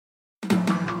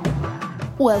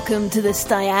Welcome to the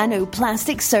Stiano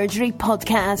Plastic Surgery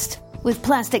Podcast with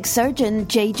plastic surgeon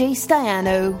JJ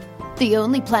Stiano, the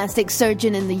only plastic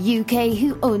surgeon in the UK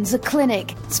who owns a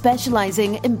clinic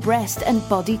specialising in breast and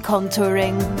body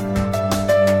contouring.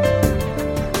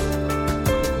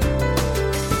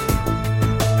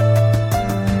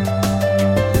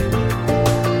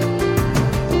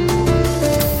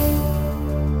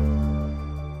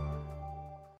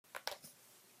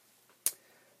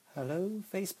 Hello,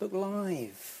 Facebook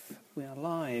Live. We are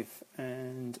live,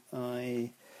 and I've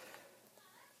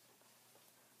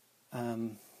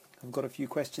got a few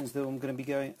questions that I'm going to be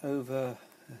going over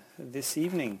this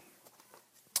evening.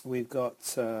 We've got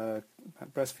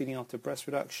breastfeeding after breast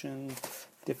reduction,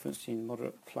 difference between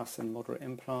moderate plus and moderate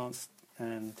implants,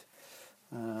 and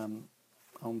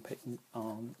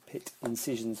armpit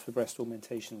incisions for breast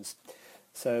augmentations.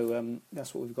 So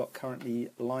that's what we've got currently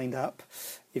lined up.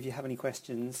 If you have any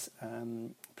questions,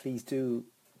 please do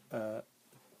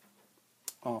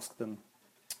ask them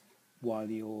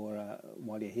while you're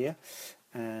here,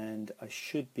 and I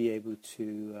should be able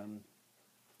to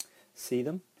see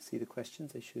the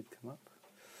questions. They should come up.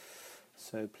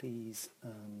 So please,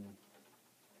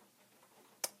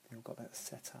 I've got that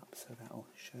set up, so that'll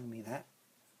show me that.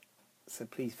 So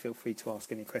please feel free to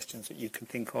ask any questions that you can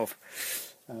think of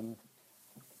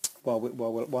while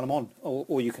I'm on,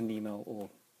 or you can email or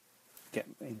get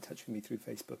in touch with me through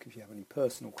Facebook if you have any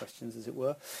personal questions, as it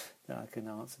were, that I can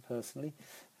answer personally,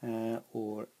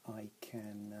 or I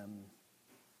can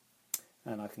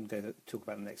talk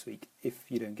about them next week if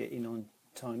you don't get in on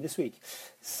time this week.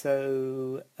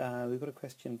 So we've got a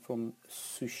question from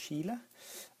Sushila.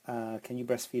 Can you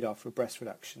breastfeed after a breast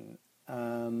reduction?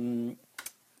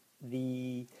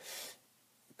 The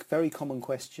very common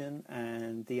question,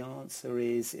 and the answer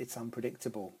is it's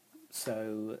unpredictable.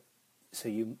 So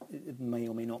you may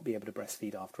or may not be able to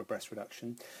breastfeed after a breast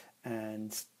reduction,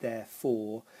 and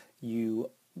therefore you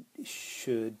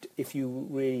should, if you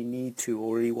really need to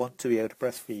or really want to be able to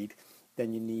breastfeed,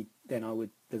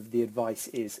 the advice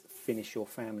is finish your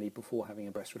family before having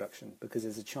a breast reduction, because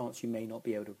there's a chance you may not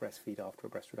be able to breastfeed after a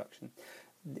breast reduction.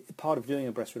 Part of doing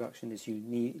a breast reduction is you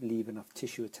leave enough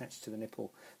tissue attached to the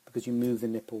nipple, because you move the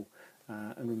nipple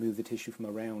and remove the tissue from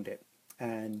around it,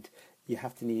 and you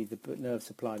have to need the nerve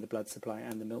supply, the blood supply,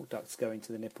 and the milk ducts going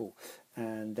to the nipple,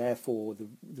 and therefore the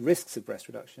risks of breast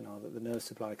reduction are that the nerve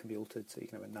supply can be altered, so you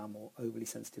can have a numb or overly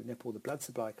sensitive nipple. The blood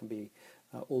supply can be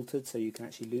altered, so you can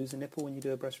actually lose a nipple when you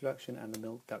do a breast reduction, and the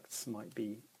milk ducts might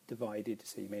be divided,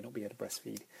 so you may not be able to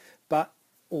breastfeed. But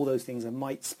all those things are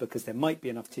mights, because there might be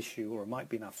enough tissue or might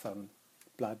be enough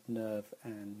blood, nerve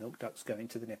and milk ducts going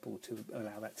to the nipple to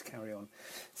allow that to carry on.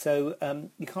 So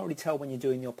you can't really tell when you're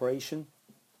doing the operation.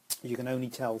 You can only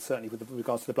tell, certainly with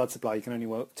regards to the blood supply, you can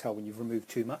only tell when you've removed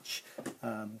too much.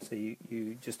 So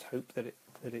you just hope that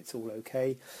it's all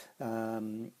okay.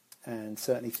 And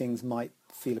certainly things might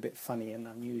feel a bit funny and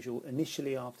unusual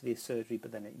initially after the surgery,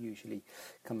 but then it usually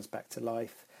comes back to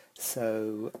life.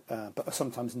 So, but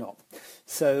sometimes not.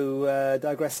 So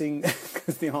digressing,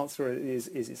 because the answer is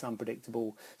it's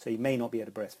unpredictable. So you may not be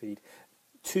able to breastfeed.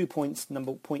 2 points.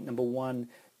 Point number one,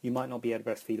 you might not be able to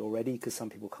breastfeed already, because some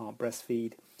people can't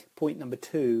breastfeed. Point number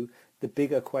two, the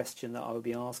bigger question that I would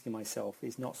be asking myself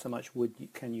is not so much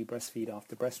can you breastfeed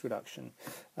after breast reduction.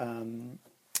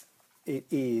 It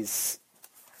is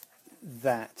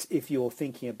that if you're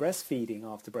thinking of breastfeeding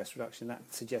after breast reduction, that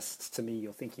suggests to me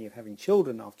you're thinking of having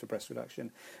children after breast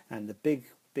reduction. And the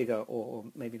bigger, or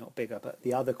maybe not bigger, but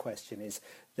the other question is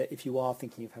that if you are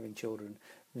thinking of having children,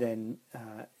 then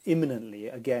imminently,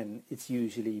 again, it's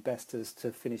usually best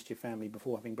to finish your family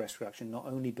before having breast reduction, not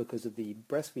only because of the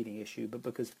breastfeeding issue, but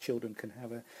because children can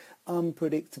have an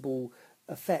unpredictable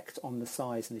effect on the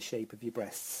size and the shape of your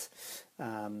breasts.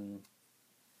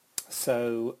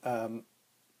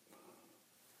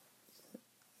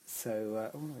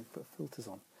 Put filters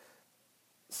on.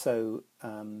 So,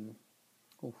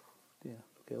 oh dear,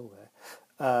 look ill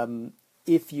there.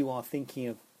 If you are thinking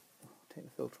of, take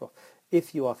the filter off.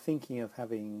 If you are thinking of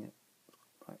having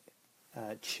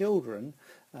children,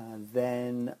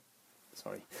 then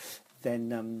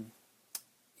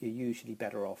you're usually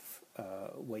better off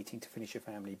waiting to finish your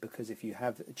family, because if you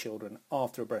have children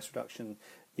after a breast reduction,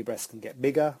 your breasts can get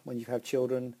bigger when you have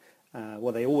children.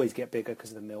 They always get bigger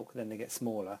because of the milk, then they get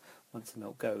smaller once the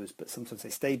milk goes, but sometimes they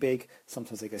stay big,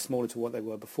 sometimes they go smaller to what they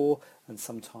were before, and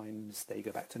sometimes they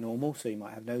go back to normal, so you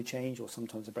might have no change, or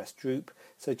sometimes the breasts droop.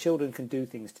 So children can do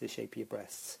things to the shape of your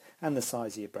breasts and the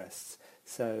size of your breasts.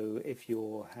 So if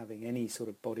you're having any sort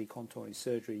of body contouring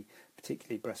surgery,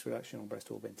 particularly breast reduction or breast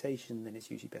augmentation, then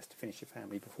it's usually best to finish your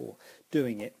family before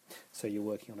doing it, so you're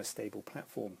working on a stable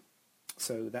platform.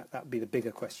 So that would be the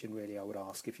bigger question, really, I would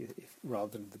ask, if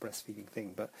rather than the breastfeeding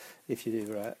thing. But if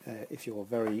you're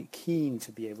very keen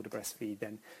to be able to breastfeed,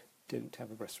 then don't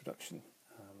have a breast reduction.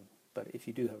 But if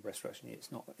you do have a breast reduction,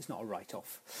 it's not a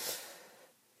write-off,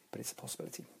 but it's a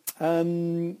possibility.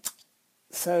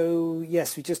 So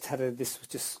yes, we just had this was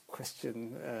just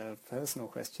question, personal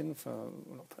question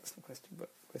not personal question, but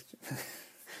question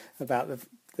about the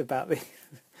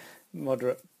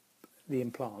the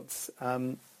implants.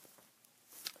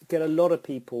 Get a lot of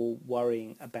people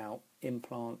worrying about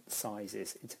implant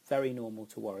sizes. It's very normal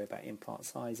to worry about implant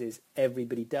sizes.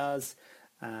 Everybody does,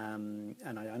 and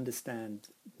I understand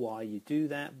why you do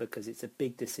that, because it's a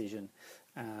big decision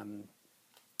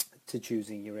to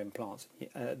choosing your implants.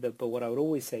 But what I would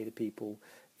always say to people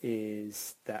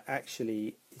is that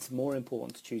actually it's more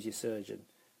important to choose your surgeon.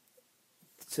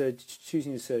 So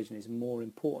choosing your surgeon is more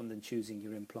important than choosing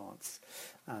your implants,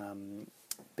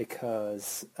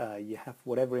 because you have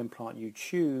whatever implant you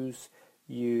choose,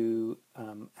 you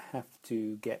have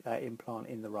to get that implant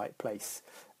in the right place.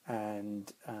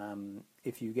 And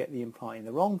if you get the implant in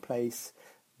the wrong place,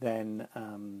 then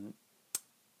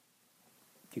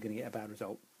you're going to get a bad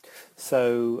result.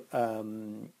 So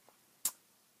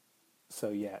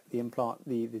yeah, the implant,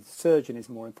 the surgeon is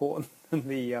more important than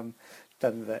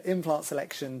the implant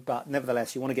selection, but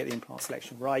nevertheless, you want to get the implant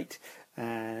selection right.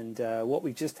 And what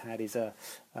we've just had is an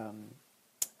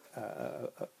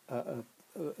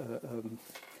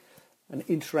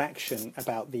interaction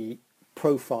about the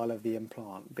profile of the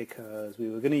implant, because we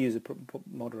were going to use a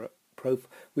moderate profile.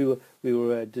 We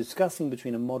were discussing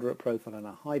between a moderate profile and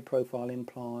a high profile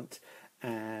implant,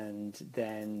 and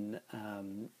then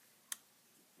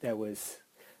there was,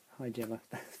 hi Gemma,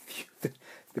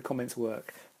 the comments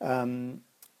work.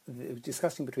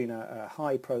 Discussing between a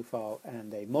high profile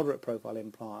and a moderate profile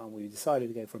implant, and we decided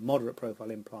to go for a moderate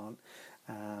profile implant.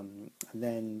 And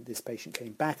then this patient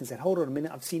came back and said, hold on a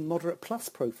minute, I've seen moderate plus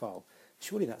profile.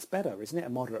 Surely that's better, isn't it? A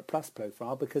moderate plus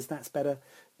profile, because that's better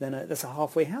than that's a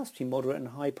halfway house between moderate and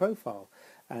high profile.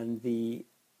 And the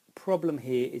problem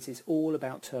here is it's all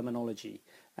about terminology,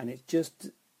 and it's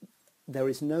just, there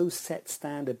is no set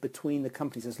standard between the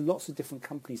companies. There's lots of different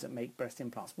companies that make breast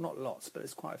implants. Well, not lots, but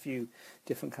there's quite a few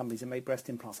different companies that make breast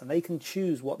implants, and they can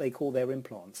choose what they call their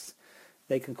implants.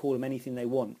 They can call them anything they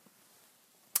want.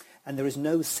 And there is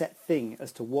no set thing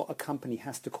as to what a company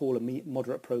has to call a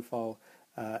moderate profile.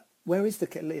 Where is the...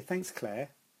 Thanks, Claire.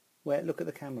 Look at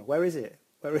the camera. Where is it?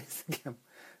 Where is the camera?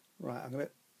 Right, I'm going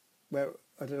to...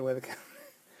 I don't know where the camera...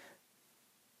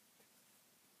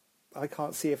 I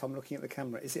can't see if I'm looking at the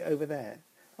camera. Is it over there?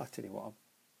 I'll tell you what.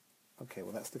 Okay,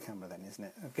 well, that's the camera then, isn't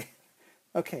it? Okay.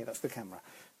 Okay, that's the camera.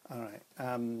 All right.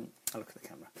 I'll look at the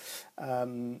camera.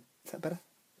 Is that better?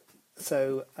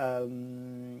 So,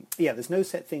 yeah, there's no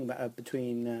set thing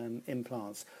between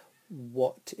implants.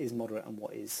 What is moderate and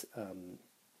what is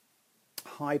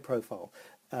high profile?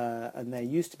 And there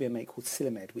used to be a make called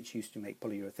Silamed, which used to make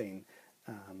polyurethane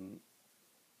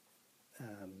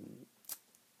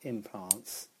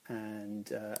implants,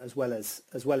 and as well as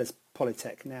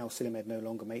Polytech. Now Silamed no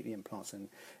longer make the implants, and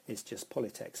it's just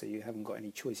Polytech, so you haven't got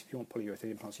any choice. If you want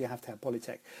polyurethane implants, you have to have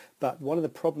Polytech. But one of the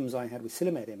problems I had with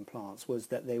Silamed implants was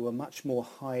that they were much more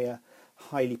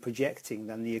highly projecting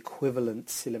than the equivalent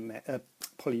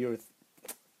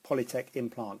Polytech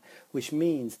implant, which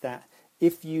means that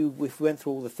if we went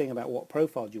through all the thing about what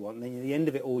profile do you want, and then at the end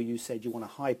of it all you said you want a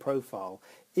high profile.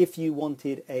 If you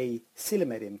wanted a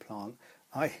Silamed implant,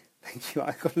 thank you,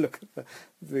 I got to look at the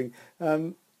thing.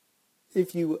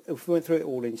 If we went through it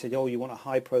all and you said, oh, you want a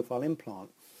high profile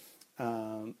implant,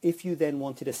 if you then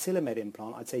wanted a Silamed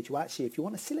implant, I'd say to you, actually, if you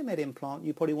want a Silamed implant,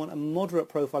 you probably want a moderate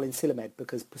profile in Silamed,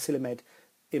 because Silamed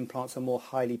implants are more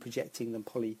highly projecting than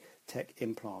Polytech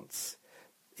implants.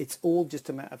 It's all just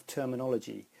a matter of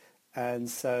terminology. And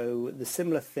so the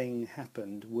similar thing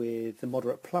happened with the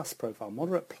moderate plus profile.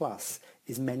 Moderate plus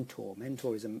is Mentor.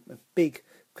 Mentor is a big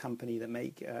company that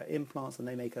make implants, and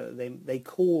they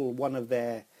call one of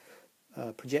their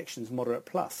projections moderate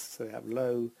plus. So they have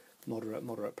low,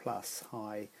 moderate plus,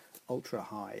 high, ultra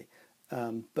high.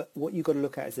 But what you've got to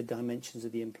look at is the dimensions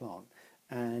of the implant.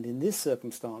 And in this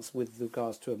circumstance, with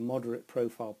regards to a moderate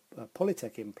profile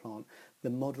Polytech implant, the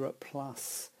moderate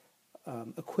plus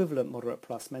equivalent moderate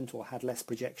plus Mentor had less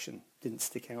projection, didn't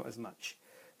stick out as much.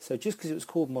 So just because it was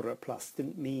called moderate plus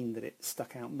didn't mean that it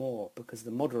stuck out more, because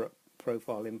the moderate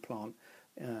profile implant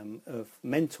of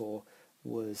Mentor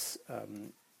was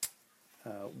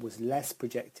less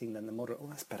projecting than the moderate. Oh,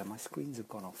 that's better. My screens have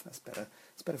gone off. That's better.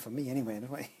 It's better for me anyway.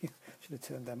 Should have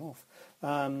turned them off.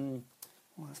 Well,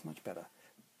 that's much better.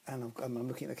 and I'm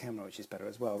looking at the camera, which is better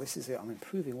as well. This is it. I'm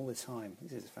improving all the time.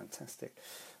 This is fantastic.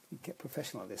 Get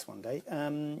professional at this one day.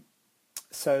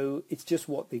 So it's just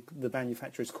what the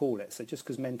manufacturers call it. So just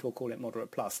because Mentor call it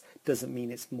moderate plus doesn't mean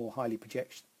it's more highly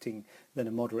projecting than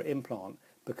a moderate implant,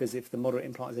 because if the moderate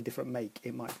implant is a different make,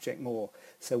 it might project more.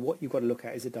 So what you've got to look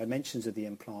at is the dimensions of the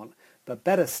implant. But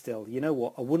better still, you know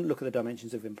what, I wouldn't look at the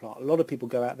dimensions of the implant. A lot of people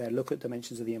go out there, look at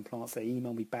dimensions of the implants, they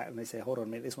email me back and they say, hold on a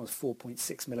minute, this one's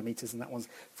 4.6 millimeters and that one's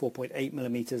 4.8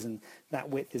 millimeters and that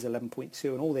width is 11.2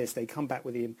 and all this. They come back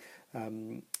with the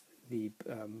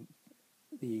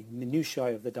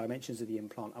minutiae of the dimensions of the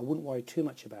implant. I wouldn't worry too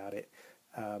much about it.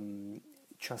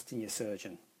 Trust in your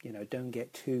surgeon. You know, don't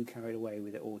get too carried away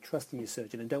with it all. Trust in your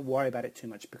surgeon and don't worry about it too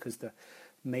much, because the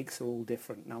makes are all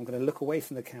different. Now I'm going to look away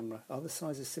from the camera. Are the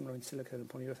sizes similar in silicone and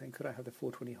polyurethane? Could I have the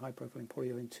 420 high profile in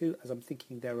polyurethane too, as I'm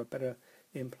thinking they're a better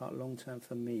implant long term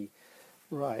for me?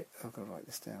 Right, I've got to write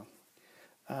this down.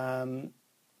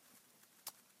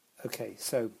 Okay,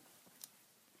 so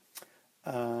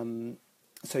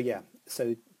yeah,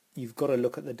 so you've got to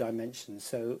look at the dimensions.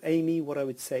 So Amy, what I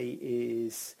would say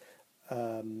is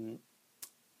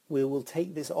we will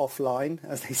take this offline,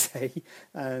 as they say,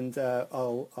 and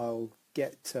I'll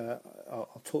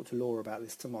talk to Laura about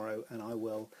this tomorrow, and I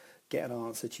will get an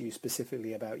answer to you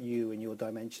specifically about you and your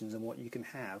dimensions and what you can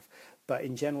have. But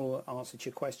in general, answer to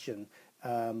your question,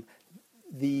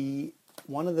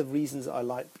 one of the reasons I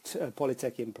liked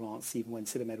Polytech implants, even when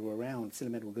Silomed were around,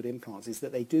 Silomed were good implants, is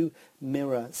that they do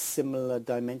mirror similar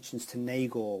dimensions to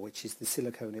Nagor, which is the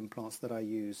silicone implants that I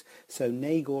use. So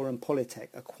Nagor and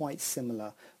Polytech are quite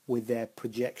similar with their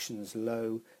projections,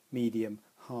 low, medium,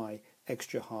 high,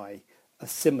 extra high, are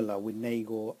similar with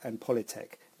Nagor and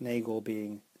Polytech, Nagor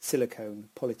being silicone,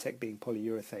 Polytech being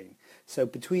polyurethane. So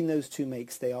between those two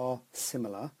makes, they are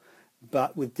similar,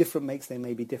 but with different makes, they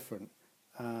may be different.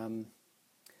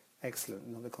 Excellent,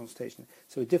 another consultation.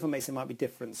 So with different makes, it might be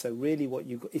different. So really what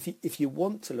if you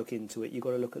want to look into it, you've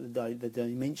got to look at the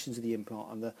dimensions of the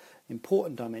implant, and the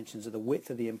important dimensions of the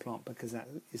width of the implant, because that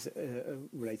is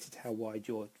related to how wide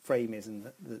your frame is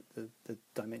and the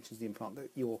dimensions of the implant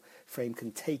that your frame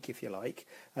can take, if you like.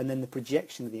 And then the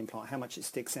projection of the implant, how much it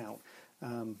sticks out.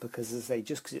 Because as I say,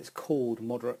 just because it's called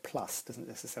moderate plus doesn't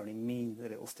necessarily mean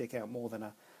that it will stick out more than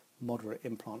a moderate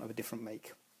implant of a different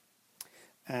make.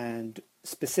 And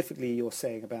specifically, you're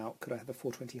saying about, could I have a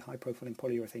 420 high profile in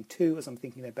polyurethane too, as I'm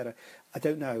thinking they're better? I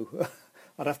don't know.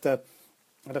 I'd have to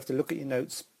look at your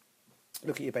notes,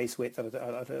 look at your base width. I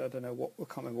don't know what, I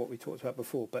can't remember what we talked about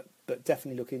before, but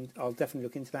definitely I'll definitely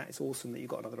look into that. It's awesome that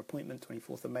you've got another appointment,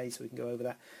 24th of May, so we can go over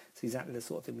that. It's exactly the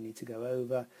sort of thing we need to go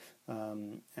over.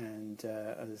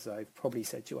 As I've probably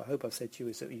said to you, I hope I've said to you,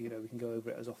 is that we can go over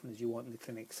it as often as you want in the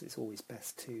clinics. It's always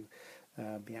best to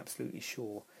be absolutely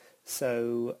sure.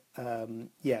 So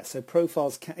so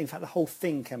profiles can, in fact the whole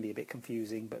thing can be a bit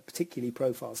confusing, but particularly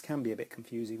profiles can be a bit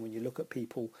confusing when you look at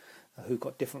people who've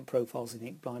got different profiles and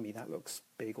think, blimey, that looks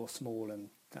big or small, and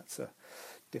that's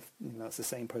that's the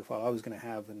same profile I was going to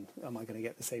have, and am I going to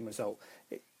get the same result?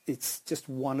 It's just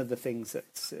one of the things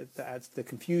that adds the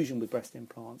confusion with breast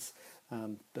implants.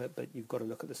 But you've got to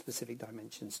look at the specific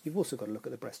dimensions. You've also got to look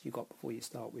at the breast you got before you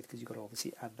start with, because you've got to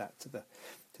obviously add that to the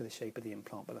shape of the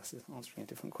implant. But that's answering a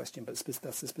different question. But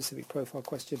that's a specific profile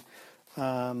question.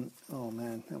 Oh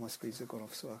man, now my screens have gone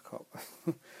off, so I can't.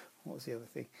 What was the other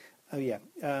thing? Oh yeah.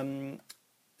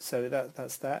 So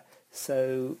that's that.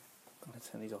 So I'm going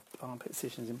to turn these off. Armpit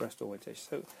incisions in breast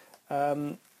augmentation.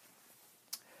 So.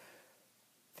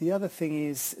 The other thing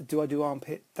is, do I do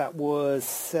armpit? That was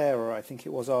Sarah, I think it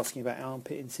was, asking about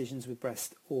armpit incisions with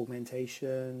breast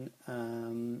augmentation.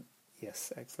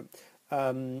 Yes, excellent.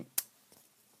 No,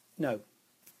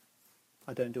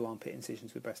 I don't do armpit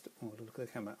incisions with breast. Oh, look at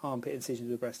the camera. Armpit incisions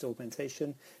with breast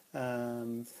augmentation.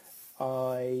 The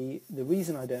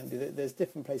reason I don't do that, there's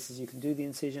different places you can do the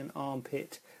incision.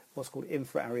 Armpit, what's called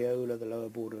infraareolar, the lower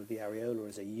border of the areola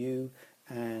is a U,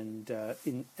 and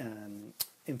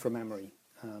inframammary.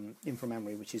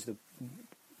 Inframammary, which is the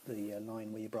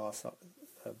line where your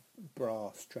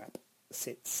bra strap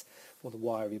sits, or the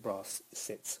wire of your bra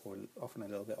sits, or often a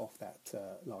little bit off that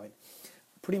line.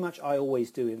 Pretty much I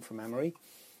always do inframammary.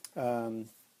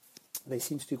 They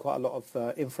seem to do quite a lot of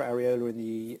infraareolar in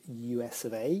the US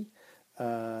of A.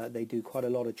 They do quite a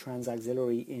lot of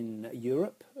transaxillary in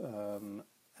Europe,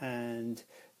 and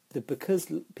because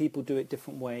people do it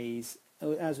different ways,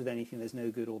 as with anything, there's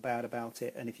no good or bad about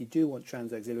it. And if you do want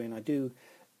transaxillary, and I do,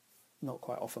 not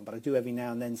quite often, but I do every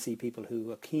now and then see people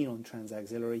who are keen on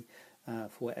transaxillary, for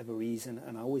whatever reason.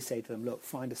 And I always say to them, look,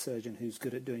 find a surgeon who's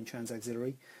good at doing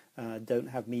transaxillary. Don't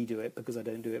have me do it, because I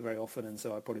don't do it very often, and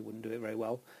so I probably wouldn't do it very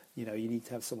well. You need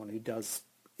to have someone who does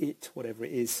it, whatever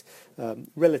it is,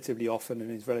 relatively often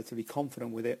and is relatively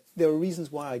confident with it. There are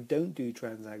reasons why I don't do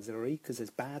transaxillary, because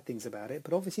there's bad things about it,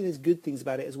 but obviously there's good things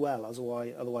about it as well.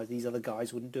 Otherwise these other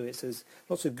guys wouldn't do it. So there's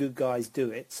lots of good guys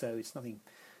do it, so it's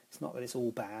not that it's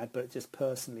all bad, but just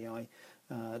personally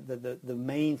the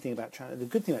main thing about the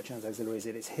good thing about transaxillary is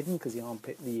that it's hidden, because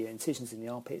the incision's in the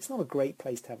armpit. It's not a great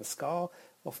place to have a scar.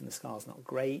 Often the scar's not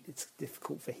great. It's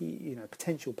difficult for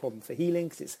potential problem for healing,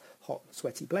 because it's hot and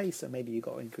sweaty place, so maybe you've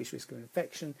got an increased risk of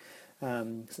infection.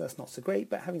 So that's not so great.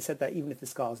 But having said that, even if the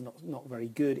scar's not very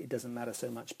good, it doesn't matter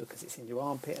so much, because it's in your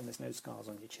armpit and there's no scars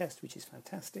on your chest, which is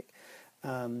fantastic.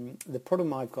 The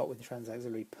problem I've got with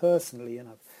transaxillary personally, and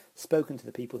I've spoken to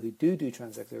the people who do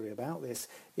transaxillary about this,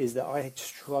 is that I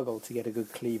struggle to get a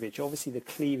good cleavage. Obviously the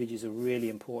cleavage is a really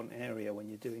important area when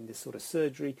you're doing this sort of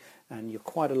surgery, and you're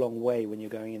quite a long way when you're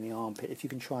going in the armpit. If you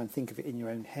can try and think of it in your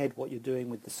own head what you're doing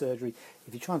with the surgery,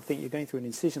 if you try and think you're going through an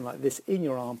incision like this in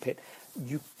your armpit,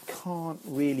 you can't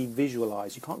really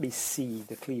visualize, you can't really see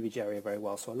the cleavage area very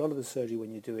well. So a lot of the surgery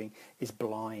when you're doing is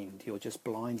blind. You're just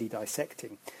blindly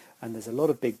dissecting, and there's a lot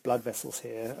of big blood vessels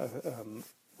here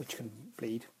which can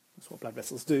bleed. That's what blood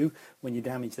vessels do when you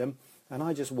damage them. And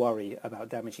I just worry about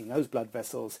damaging those blood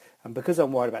vessels. And because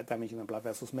I'm worried about damaging the blood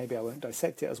vessels, maybe I won't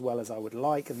dissect it as well as I would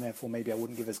like, and therefore maybe I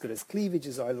wouldn't give as good as cleavage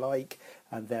as I like,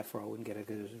 and therefore I wouldn't get a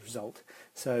good result.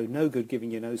 So no good giving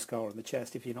you no scar on the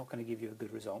chest if you're not going to give you a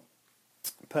good result.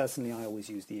 Personally, I always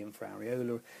use the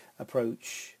infraareolar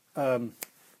approach,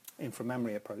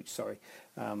 inframammary approach,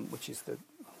 which is I'm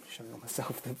showing on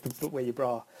myself the where your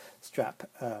bra strap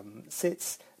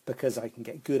sits, because I can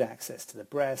get good access to the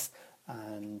breast,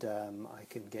 and I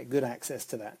can get good access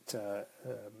to that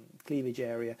cleavage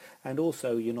area, and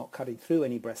also you're not cutting through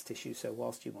any breast tissue, so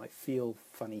whilst you might feel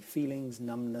funny feelings,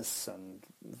 numbness and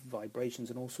vibrations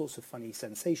and all sorts of funny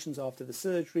sensations after the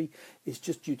surgery, it's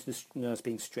just due to the nerves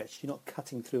being stretched. You're not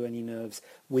cutting through any nerves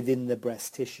within the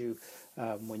breast tissue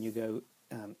when you go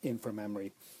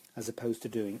inframammary, as opposed to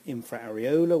doing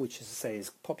infraareolar, which, as I say,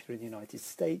 is popular in the United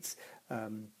States,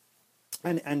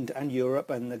 and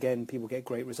Europe, and again people get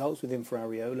great results with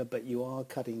infraareolar, but you are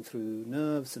cutting through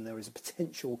nerves, and there is a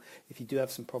potential, if you do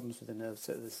have some problems with the nerves,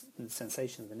 so the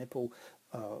sensation of the nipple,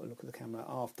 look at the camera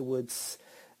afterwards,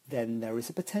 then there is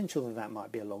a potential that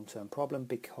might be a long-term problem,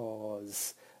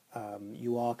 because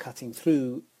you are cutting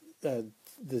through the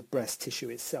breast tissue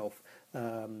itself,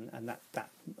 and that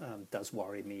does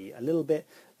worry me a little bit.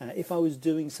 If I was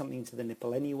doing something to the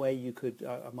nipple anyway,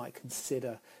 I might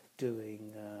consider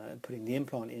putting the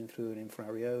implant in through an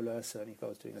infraareolar, certainly if I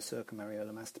was doing a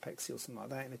circumareolar mastopexy or something like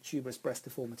that, in a tuberous breast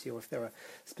deformity, or if there are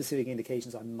specific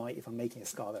indications if I'm making a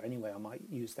scar there anyway, I might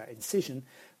use that incision,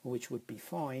 which would be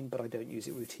fine, but I don't use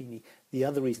it routinely. The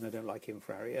other reason I don't like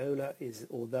infraareolar is,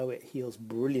 although it heals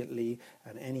brilliantly,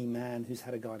 and any man who's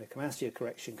had a gynecomastia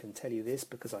correction can tell you this,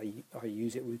 because I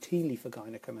use it routinely for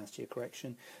gynecomastia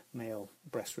correction, male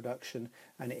breast reduction,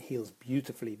 and it heals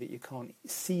beautifully, that you can't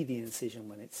see the incision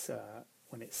when it's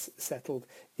settled.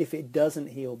 If it doesn't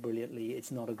heal brilliantly,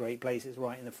 it's not a great place. It's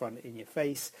right in the front, in your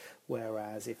face.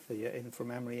 Whereas if the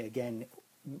inframammary, again,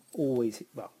 always,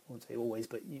 well, I won't say always,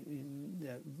 but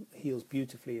heals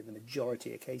beautifully in the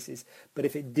majority of cases. But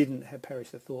if it didn't have perish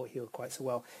the thought healed quite so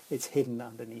well, it's hidden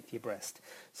underneath your breast.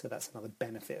 So that's another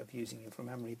benefit of using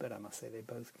inframammary, but I must say they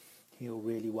both heal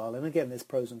really well. And again, there's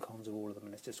pros and cons of all of them,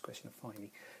 and it's just a question of finding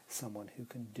someone who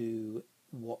can do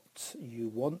what you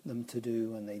want them to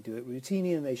do, and they do it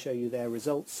routinely, and they show you their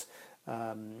results,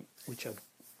 which are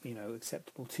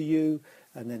acceptable to you,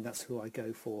 and then that's who I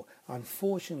go for.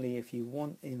 Unfortunately, if you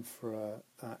want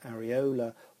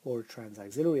infraareolar or a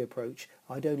transaxillary approach,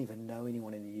 I don't even know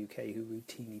anyone in the UK who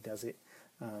routinely does it.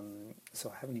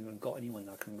 So I haven't even got anyone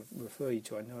that I can refer you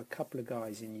to. I know a couple of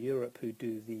guys in Europe who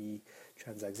do the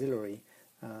transaxillary,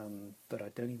 but I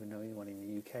don't even know anyone in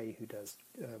the UK who does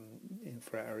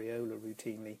infraareolar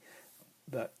routinely.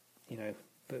 But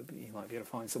you might be able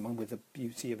to find someone with the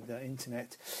beauty of the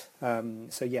internet.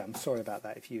 So yeah, I'm sorry about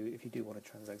that. If you do want a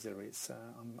transaxillary,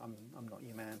 I'm not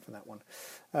your man for that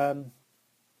one.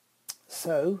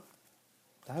 So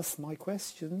that's my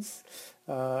questions.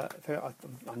 I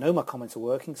know my comments are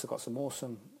working, so I've got some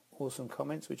awesome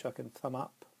comments which I can thumb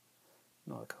up.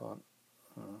 No, I can't.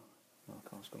 No, I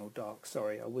can't. It's gone all dark.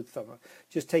 Sorry, I would thumb up.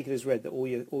 Just take it as read that all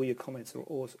your comments are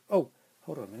awesome. Oh,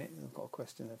 hold on a minute. I've got a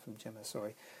question there from Gemma.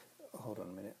 Sorry. Hold on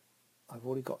a minute. I've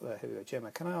already got there. Here we go.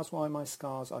 Gemma, can I ask why my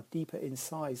scars are deeper in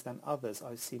size than others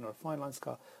I've seen, or a fine line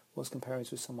scar What's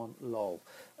comparisons with someone? Lol.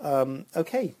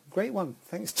 Okay, great one.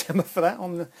 Thanks, Gemma, for that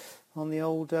on the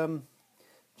old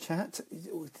chat.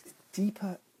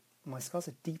 Deeper. My scars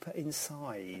are deeper in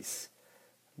size.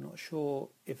 I'm not sure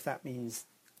if that means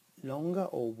longer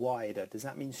or wider. Does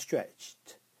that mean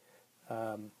stretched?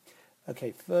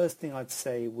 Okay, first thing I'd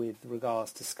say with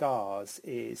regards to scars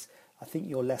is I think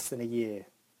you're less than a year.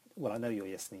 Well, I know you're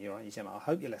less than a year, aren't you, Gemma? I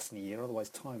hope you're less than a year, otherwise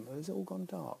time... Has it all gone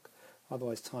dark?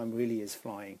 Otherwise time really is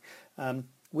flying.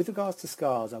 With regards to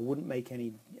scars, I wouldn't make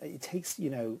any... It takes,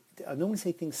 I normally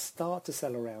say things start to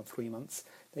settle around 3 months.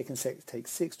 They can take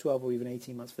 6, 12 or even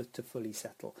 18 months to fully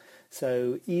settle.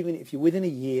 So even if you're within a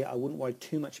year, I wouldn't worry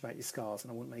too much about your scars,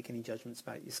 and I wouldn't make any judgments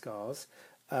about your scars.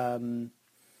 And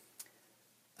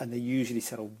they usually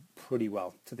settle pretty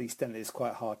well, to the extent that it's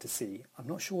quite hard to see. I'm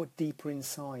not sure what deeper in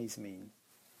size means.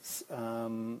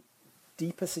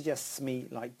 Deeper suggests to me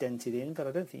like dented in, but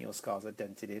I don't think your scars are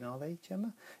dented in, are they,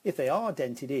 Gemma? If they are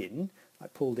dented in,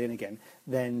 like pulled in again,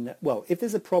 then, well, if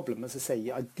there's a problem, as I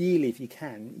say, ideally if you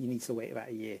can, you need to wait about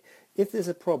a year. If there's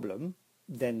a problem,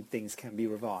 then things can be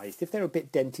revised. If they're a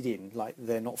bit dented in, like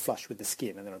they're not flush with the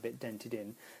skin and they're a bit dented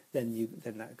in, then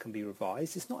that can be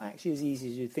revised. It's not actually as easy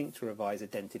as you think to revise a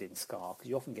dented in scar, because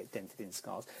you often get dented in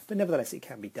scars, but nevertheless it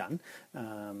can be done.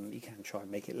 You can try and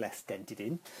make it less dented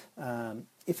in.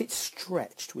 If it's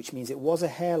stretched, which means it was a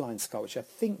hairline scar, which I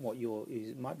think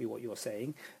might be what you're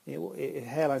saying, a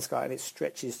hairline scar and it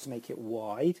stretches to make it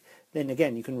wide, then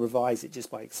again you can revise it just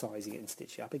by excising it and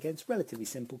stitch it up again. It's relatively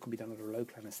simple, can be done under a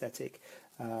local anaesthetic.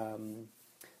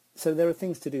 So there are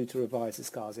things to do to revise the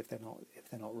scars if they're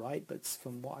not right, but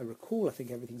from what I recall, I think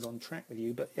everything's on track with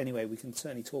you. But anyway, we can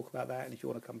certainly talk about that, and if you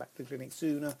want to come back to the clinic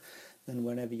sooner than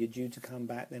whenever you're due to come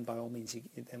back, then by all means,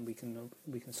 then we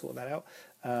can sort that out.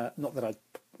 Not that I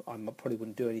probably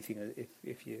wouldn't do anything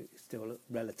if you're still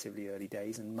relatively early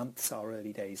days, and months are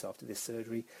early days after this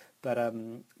surgery. But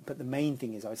the main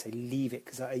thing is I would say leave it,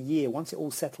 because a year, once it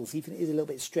all settles, even if it is a little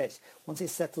bit stretched, once it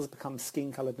settles, becomes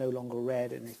skin coloured, no longer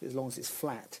red, and as long as it's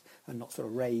flat and not sort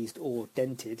of raised or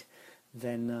dented,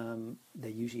 then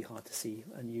they're usually hard to see,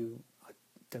 and I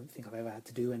don't think I've ever had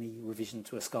to do any revision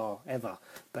to a scar ever.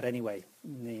 But anyway,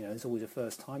 it's always a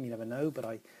first time, you never know, but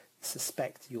I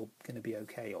suspect you're going to be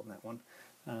okay on that one.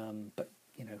 But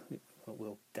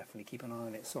we'll definitely keep an eye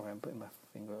on it. Sorry, I'm putting my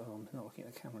finger on, not looking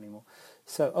at the camera anymore.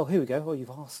 So, here we go. Oh, you've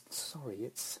asked. Sorry,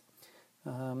 it's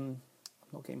I'm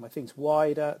not getting my things.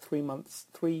 Wider, 3 months,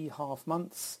 3.5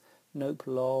 months. Nope,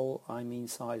 lol. I mean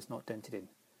size, not dented in.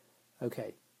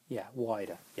 Okay, yeah,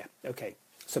 wider. Yeah, okay.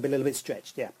 So a little bit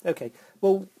stretched. Yeah, okay.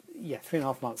 Well, yeah,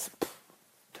 3.5 months.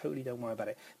 Totally don't worry about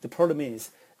it. The problem is,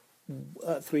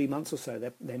 3 months or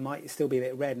so, they might still be a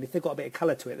bit red, and if they've got a bit of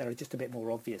colour to it, they're just a bit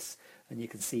more obvious, and you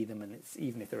can see them. And it's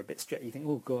even if they're a bit stretched, you think,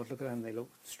 oh god, look at them, they look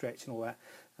stretched and all that.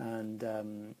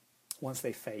 And once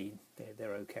they fade,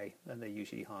 they're okay, and they're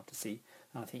usually hard to see,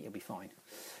 and I think you'll be fine.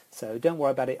 So don't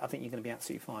worry about it. I think you're going to be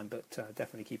absolutely fine, but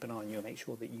definitely keep an eye on you and make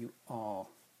sure that you are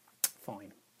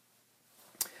fine.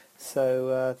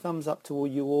 So thumbs up to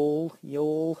you all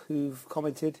who've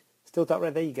commented. Still dark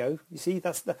red. There you go. You see,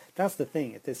 that's the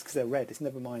thing. It's because they're red. It's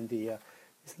never mind the.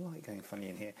 Is the light going funny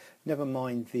in here? Never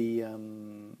mind the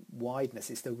wideness.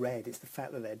 It's the red. It's the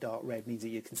fact that they're dark red means that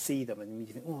you can see them, and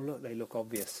you think, oh look, they look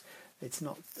obvious. It's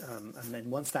not. And then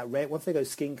once they go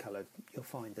skin coloured, you'll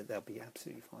find that they'll be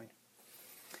absolutely fine.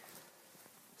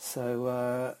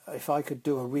 So if I could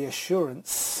do a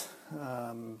reassurance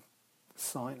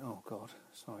sign. Oh God,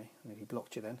 sorry, I nearly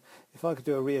blocked you then. If I could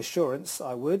do a reassurance,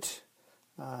 I would.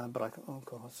 But I can, oh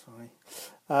God, sorry.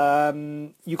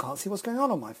 You can't see what's going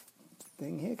on my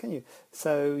thing here, can you?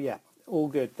 So yeah, all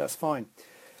good. That's fine.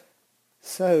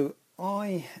 So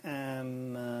I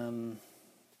am.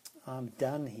 I'm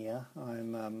done here.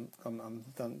 I'm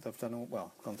done. I've done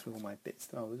gone through all my bits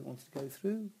that I wanted to go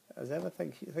through. As ever,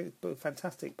 thank you.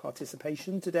 Fantastic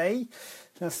participation today.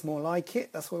 That's more like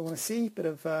it. That's what I want to see. Bit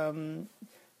of.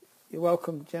 You're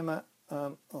welcome, Gemma.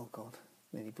 Oh God.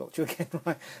 Nearly blocked you again,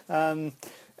 right?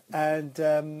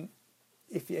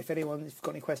 If anyone's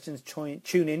got any questions,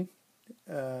 tune in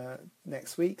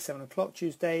next week, 7 o'clock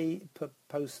Tuesday.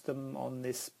 Post them on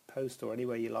this post or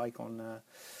anywhere you like on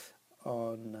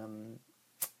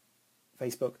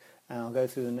Facebook, and I'll go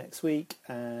through them next week.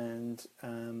 And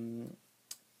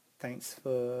thanks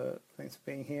for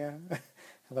being here.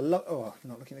 Have a not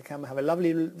looking at the camera. Have a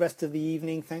lovely rest of the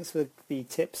evening. Thanks for the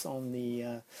tips on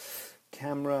the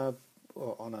camera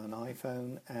or on an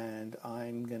iPhone, and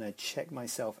I'm going to check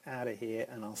myself out of here,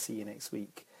 and I'll see you next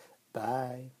week.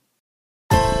 Bye.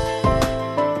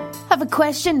 Have a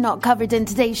question not covered in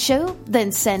today's show?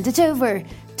 Then send it over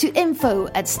to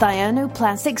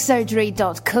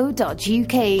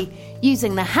info@staianoplasticsurgery.co.uk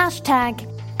using the hashtag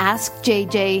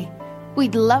AskJJ.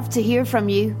 We'd love to hear from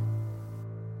you.